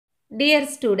Dear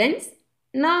students,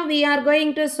 now we are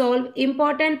going to solve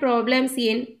important problems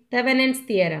in Thevenin's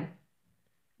theorem.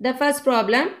 The first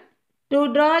problem,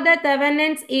 to draw the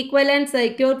Thevenin's equivalent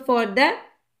circuit for the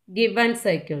given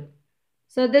circuit.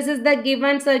 So this is the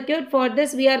given circuit. For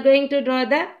this we are going to draw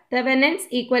the Thevenin's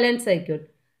equivalent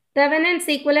circuit. Thevenin's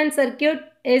equivalent circuit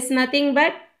is nothing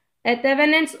but a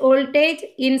Thevenin's voltage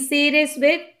in series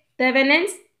with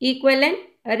Thevenin's equivalent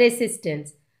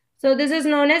resistance. So this is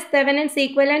known as Thevenin's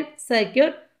equivalent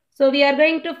circuit. So we are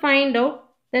going to find out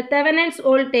the Thevenin's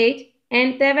voltage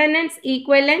and Thevenin's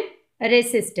equivalent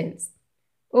resistance.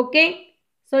 Okay.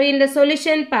 So in the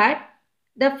solution part,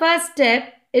 the first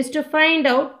step is to find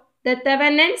out the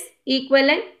Thevenin's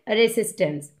equivalent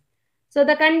resistance. So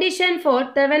the condition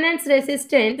for Thevenin's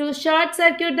resistance to short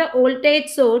circuit the voltage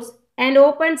source and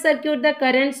open circuit the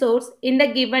current source in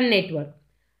the given network.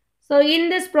 So in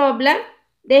this problem,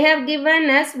 they have given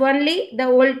us only the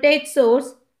voltage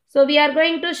source. So we are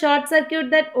going to short circuit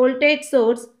that voltage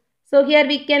source. So here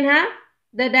we can have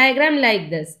the diagram like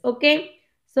this. Okay.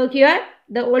 So here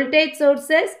the voltage source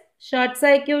is short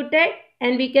circuited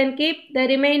and we can keep the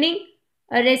remaining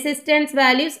resistance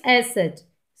values as such.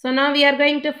 So now we are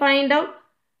going to find out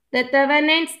the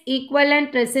Thevenin's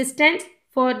equivalent resistance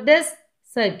for this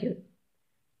circuit.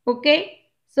 Okay.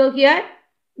 So here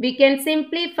we can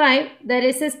simplify the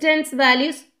resistance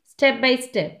values step by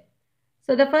step.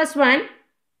 So the first one,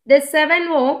 this 7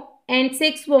 ohm and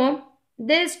 6 ohm,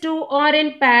 these two are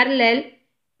in parallel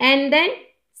and then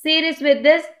series with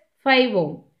this 5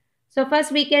 ohm. So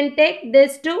first we can take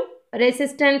these two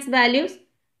resistance values.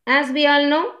 As we all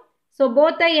know, so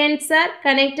both the ends are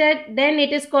connected, then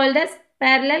it is called as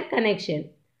parallel connection.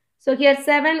 So here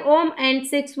 7 ohm and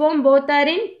 6 ohm both are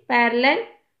in parallel.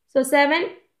 So 7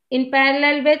 in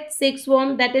parallel with 6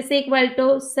 ohm, that is equal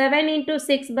to 7 into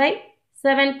 6 by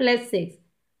 7 plus 6.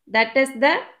 That is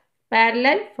the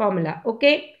parallel formula.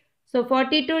 Okay. So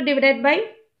 42 divided by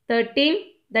 13,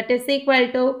 that is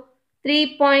equal to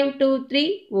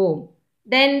 3.23 ohm.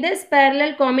 Then this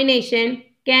parallel combination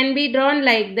can be drawn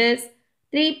like this: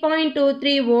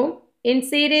 3.23 ohm in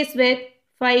series with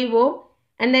 5 ohm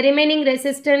and the remaining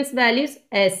resistance values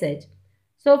as such.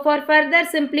 So for further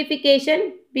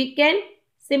simplification, we can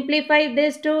simplify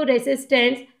these two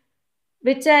resistance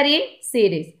which are in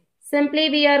series. Simply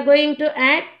we are going to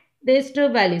add these two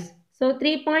values. So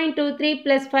 3.23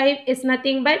 plus 5 is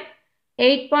nothing but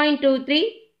 8.23,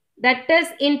 that is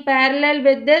in parallel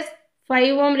with this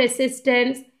 5 ohm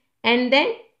resistance and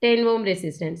then 10 ohm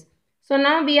resistance. So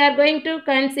now we are going to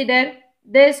consider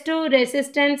these two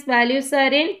resistance values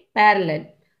are in parallel.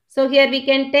 So here we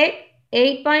can take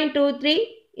 8.23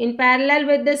 in parallel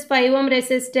with this 5 ohm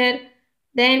resistor.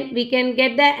 Then we can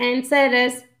get the answer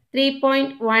as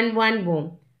 3.11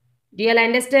 ohm. Do you all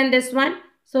understand this one?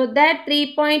 So that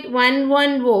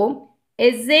 3.11 ohm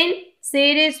is in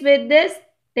series with this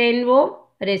 10 ohm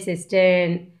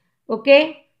resistance.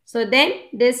 Okay. So then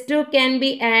these two can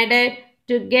be added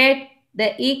to get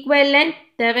the equivalent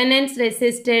Thevenin's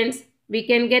resistance. We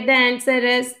can get the answer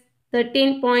as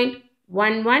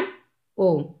 13.11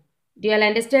 ohm. Do you all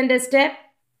understand this step?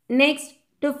 Next,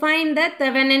 to find the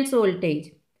Thevenin's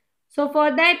voltage. So for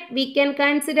that we can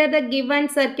consider the given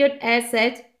circuit as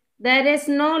such. There is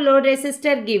no load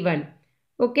resistor given.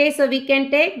 Okay, so we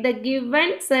can take the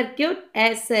given circuit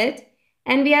as such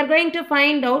and we are going to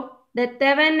find out the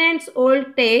Thevenin's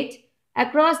voltage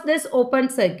across this open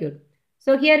circuit.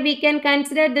 So here we can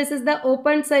consider this is the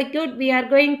open circuit. We are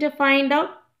going to find out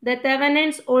the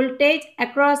Thevenin's voltage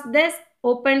across this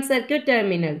open circuit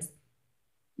terminals.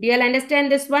 Do you all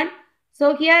understand this one?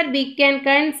 So here we can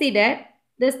consider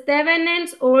this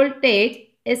Thevenin's voltage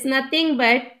is nothing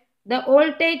but the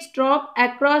voltage drop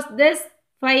across this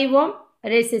 5 ohm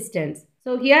resistance.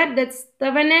 So here this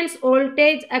Thevenin's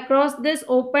voltage across this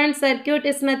open circuit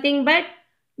is nothing but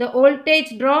the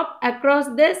voltage drop across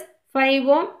this 5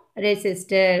 ohm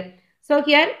resistor. So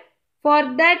here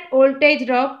for that voltage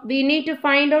drop we need to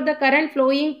find out the current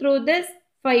flowing through this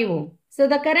 5 ohm. So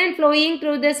the current flowing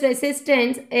through this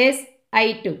resistance is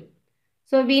I2.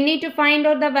 So we need to find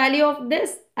out the value of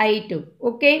this I2.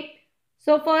 Okay.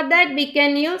 So for that we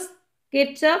can use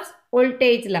Kirchhoff's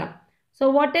voltage law. So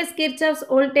what is Kirchhoff's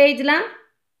voltage law?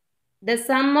 The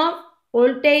sum of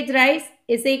voltage rise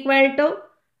is equal to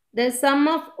the sum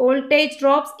of voltage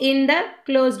drops in the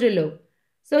closed loop.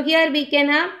 So here we can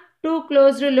have two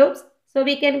closed loops. So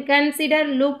we can consider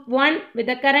loop 1 with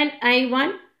the current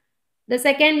I1. The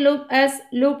second loop as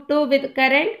loop 2 with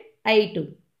current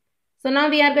I2. So now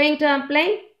we are going to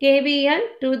apply KVL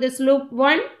to this loop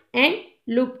 1 and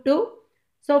loop 2.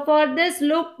 So for this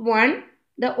loop 1,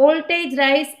 the voltage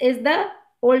rise is the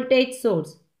voltage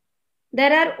source.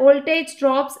 there are voltage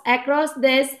drops across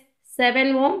this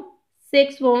 7 ohm,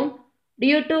 6 ohm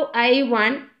due to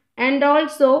I1 and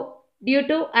also due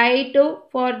to I2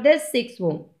 for this 6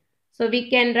 ohm. So we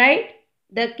can write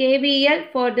the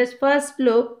KVL for this first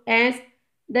loop as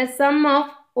the sum of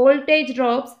voltage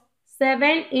drops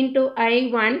 7 into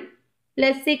I1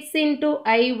 plus 6 into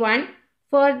I1.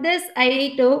 For this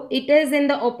I2, it is in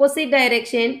the opposite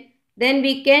direction. Then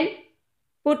we can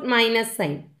put minus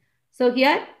sign. So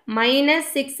here minus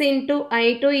 6 into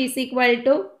I2 is equal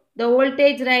to the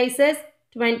voltage rises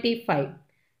 25.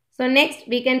 So next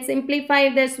we can simplify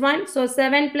this one. So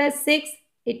 7 plus 6,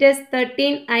 it is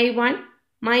 13 I1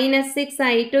 minus 6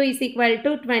 I2 is equal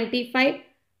to 25.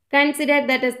 Consider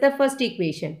that as the first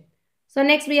equation. So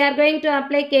next we are going to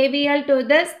apply KVL to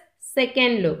this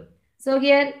second loop. So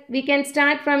here we can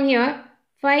start from here.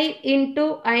 5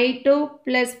 into I2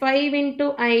 plus 5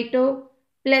 into I2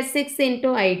 plus 6 into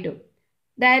I2.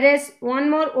 There is one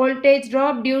more voltage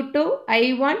drop due to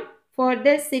I1 for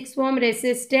this 6 ohm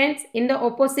resistance in the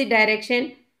opposite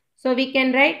direction. So we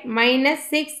can write minus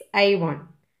 6 I1.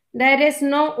 There is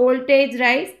no voltage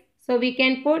rise. So we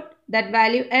can put that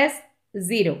value as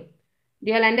 0.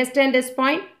 Do you all understand this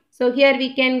point? So here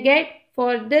we can get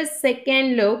for this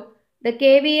second loop, the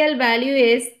KVL value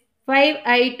is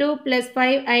 5I2 plus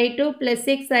 5I2 plus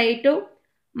 6I2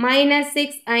 minus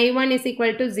 6I1 is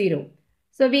equal to 0.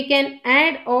 So we can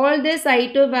add all these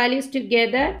I2 values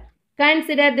together.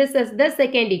 Consider this as the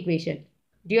second equation.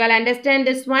 Do you all understand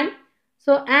this one?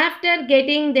 So after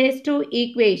getting these two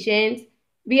equations,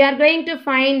 we are going to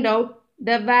find out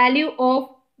the value of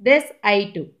this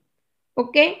I2.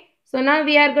 Okay. So now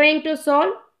we are going to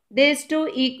solve these two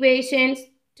equations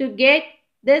to get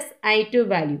this I2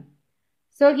 value.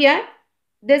 So here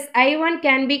this I1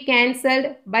 can be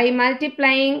cancelled by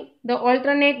multiplying the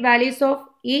alternate values of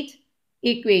each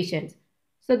equation.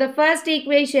 So the first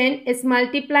equation is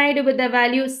multiplied with the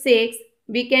value 6.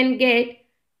 We can get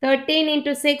 13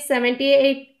 into 6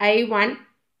 78 I1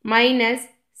 minus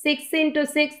 6 into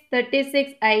 6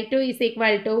 36 I2 is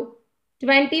equal to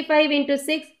 25 into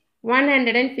 6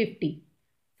 150.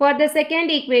 For the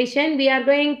second equation, we are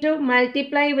going to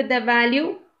multiply with the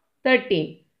value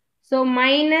 13. So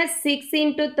minus 6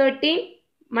 into 13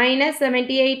 minus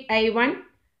 78 I1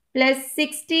 plus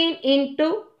 16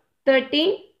 into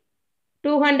 13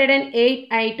 208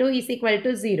 I2 is equal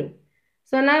to 0.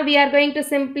 So now we are going to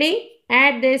simply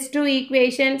add these two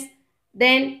equations.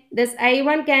 Then this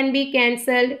I1 can be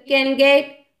cancelled. We can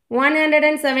get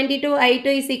 172 I2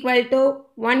 is equal to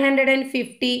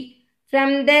 150.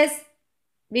 From this,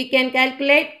 we can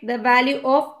calculate the value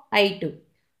of I2.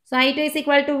 So I2 is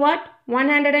equal to what?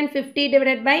 150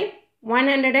 divided by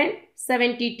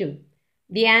 172.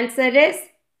 The answer is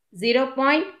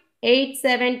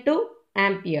 0.872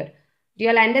 ampere. Do you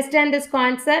all understand this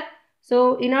concept?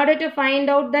 So in order to find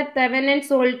out the Thevenin's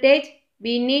voltage,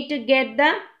 we need to get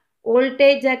the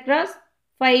voltage across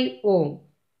 5 ohm.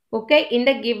 Okay, in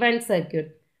the given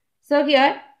circuit. So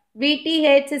here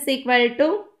VTH is equal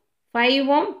to 5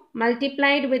 ohm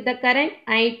multiplied with the current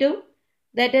I2,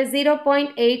 that is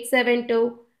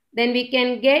 0.872. Then we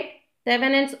can get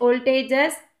Thevenin's voltage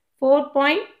as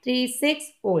 4.36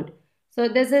 volt. So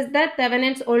this is the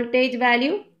Thevenin's voltage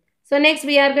value. So next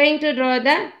we are going to draw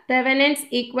the Thevenin's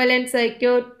equivalent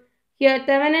circuit. Here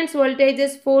Thevenin's voltage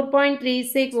is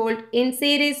 4.36 volt in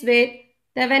series with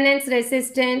Thevenin's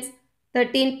resistance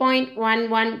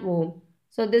 13.11 ohm.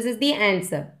 So this is the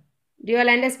answer. Do you all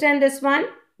understand this one?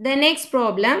 The next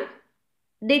problem,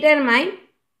 determine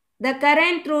the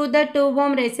current through the 2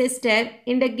 ohm resistor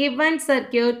in the given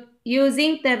circuit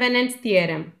using Thevenin's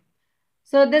theorem.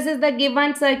 So this is the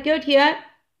given circuit. Here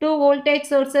 2 voltage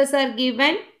sources are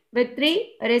given with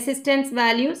 3 resistance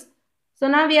values. So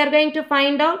now we are going to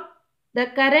find out the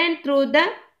current through the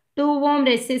 2 ohm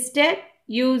resistor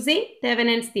using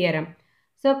Thevenin's theorem.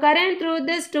 So current through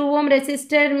this 2 ohm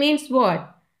resistor means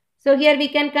what? So here we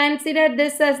can consider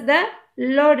this as the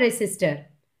load resistor.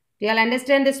 Do you all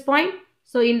understand this point?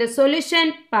 So in the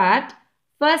solution part,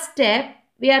 first step,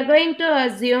 we are going to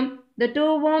assume the 2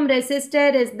 ohm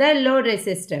resistor is the load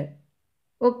resistor.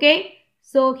 Okay.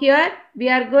 So here we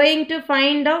are going to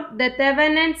find out the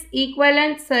Thevenin's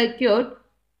equivalent circuit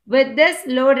with this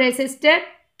load resistor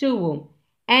 2 ohm.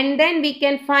 And then we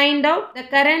can find out the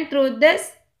current through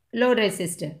this load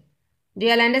resistor. Do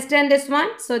you all understand this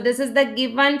one? So this is the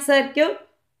given circuit.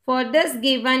 For this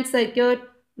given circuit,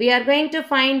 we are going to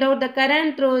find out the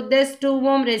current through this 2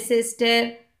 ohm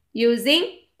resistor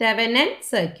using Thevenin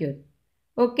circuit.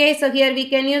 Okay, so here we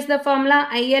can use the formula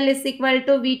IL is equal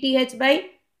to VTH by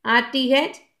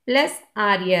RTH plus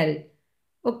RL.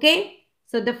 Okay,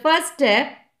 so the first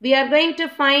step, we are going to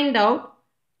find out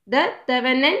the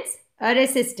Thevenin's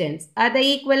resistance or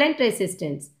the equivalent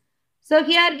resistance. So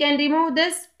here we can remove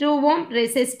this 2 ohm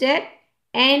resistor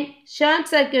and short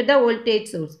circuit the voltage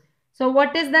source. So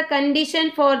what is the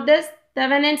condition for this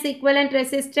Thevenin's equivalent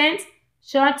resistance?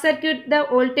 Short circuit the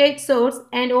voltage source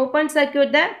and open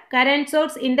circuit the current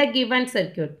source in the given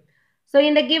circuit. So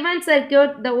in the given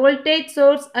circuit, the voltage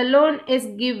source alone is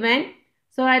given.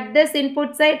 So at this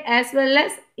input side as well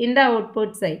as in the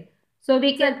output side. So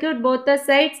we can circuit both the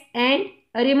sides and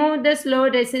remove this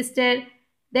load resistor.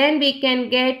 Then we can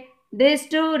get these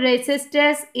two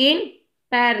resistors in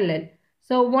parallel.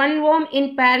 So 1 ohm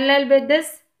in parallel with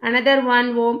this, another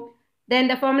 1 ohm. Then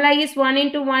the formula is 1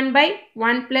 into 1 by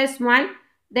 1 plus 1.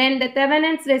 Then the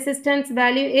Thevenin's resistance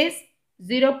value is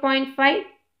 0.5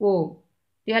 ohm.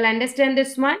 Do you all understand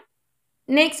this one?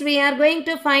 Next, we are going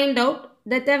to find out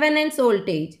the Thevenin's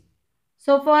voltage.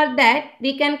 So for that,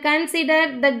 we can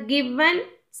consider the given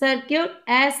circuit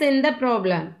as in the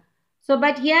problem. So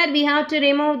but here we have to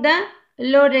remove the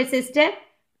load resistor.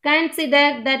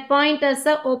 Consider that point as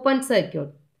an open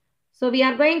circuit. So we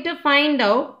are going to find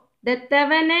out the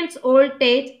Thevenin's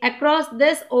voltage across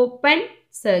this open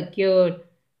circuit.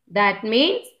 That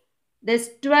means this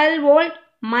 12 volt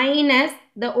minus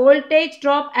the voltage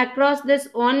drop across this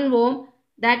 1 ohm,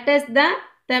 that is the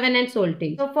Thevenin's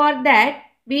voltage. So for that,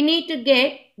 we need to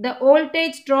get the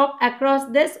voltage drop across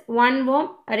this 1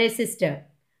 ohm resistor.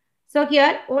 So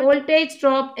here voltage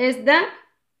drop is the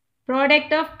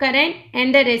product of current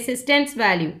and the resistance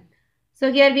value.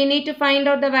 So here we need to find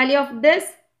out the value of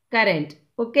this current.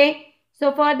 Okay.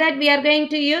 So for that we are going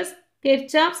to use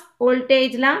Kirchhoff's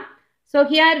voltage law. So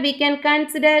here we can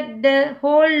consider the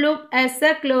whole loop as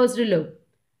a closed loop.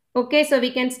 Okay. So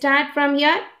we can start from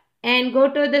here and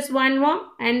go to this 1 ohm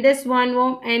and this 1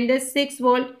 ohm and this 6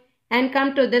 volt and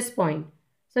come to this point.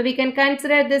 So we can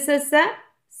consider this as a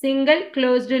single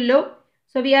closed loop.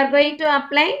 So we are going to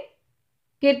apply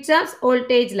Kirchhoff's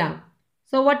voltage law.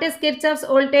 So what is Kirchhoff's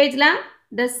voltage law?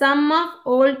 The sum of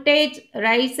voltage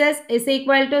rises is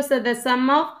equal to the sum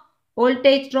of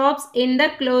voltage drops in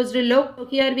the closed loop. So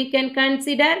here we can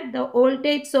consider the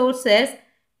voltage sources,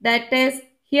 that is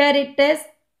here it is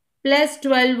plus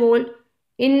 12 volt.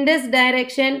 In this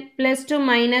direction plus to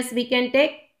minus we can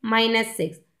take minus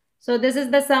 6. So this is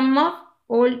the sum of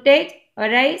voltage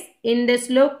rise in this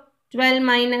loop, 12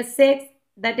 minus 6,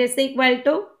 that is equal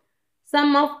to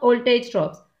sum of voltage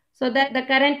drops. So that the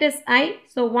current is I.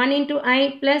 So 1 into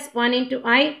I plus 1 into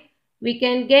I, we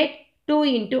can get 2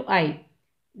 into I.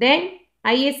 Then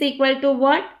I is equal to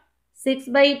what? 6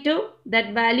 by 2.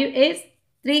 That value is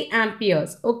 3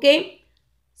 amperes. Okay.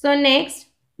 So next,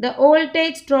 the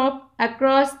voltage drop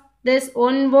across this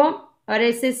 1 ohm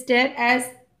resistor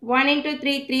as 1 into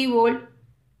 3 volt.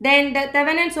 Then the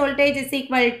Thevenin's voltage is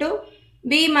equal to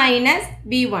V minus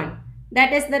V1.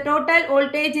 That is the total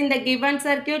voltage in the given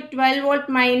circuit, 12 volt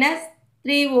minus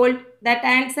 3 volt. That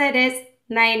answer is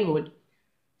 9 volt.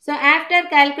 So after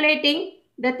calculating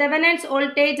the Thevenin's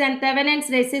voltage and Thevenin's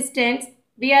resistance,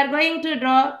 we are going to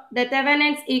draw the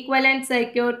Thevenin's equivalent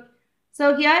circuit.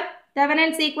 So here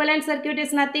Thevenin's equivalent circuit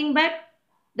is nothing but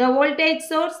the voltage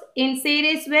source in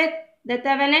series with the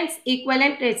Thevenin's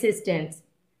equivalent resistance.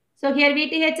 So here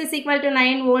VTH is equal to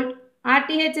 9 volt,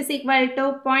 RTH is equal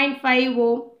to 0.5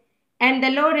 ohm and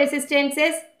the load resistance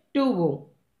is 2 ohm.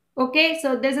 Okay,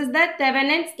 so this is the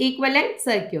Thevenin's equivalent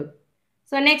circuit.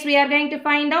 So next we are going to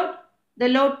find out the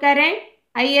load current.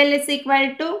 IL is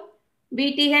equal to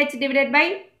VTH divided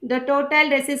by the total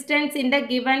resistance in the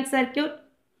given circuit.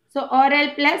 So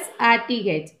RL plus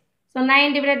RTH. So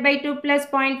 9 divided by 2 plus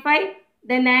 0.5.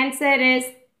 Then the answer is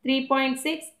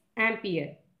 3.6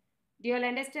 ampere. Do you all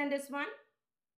understand this one?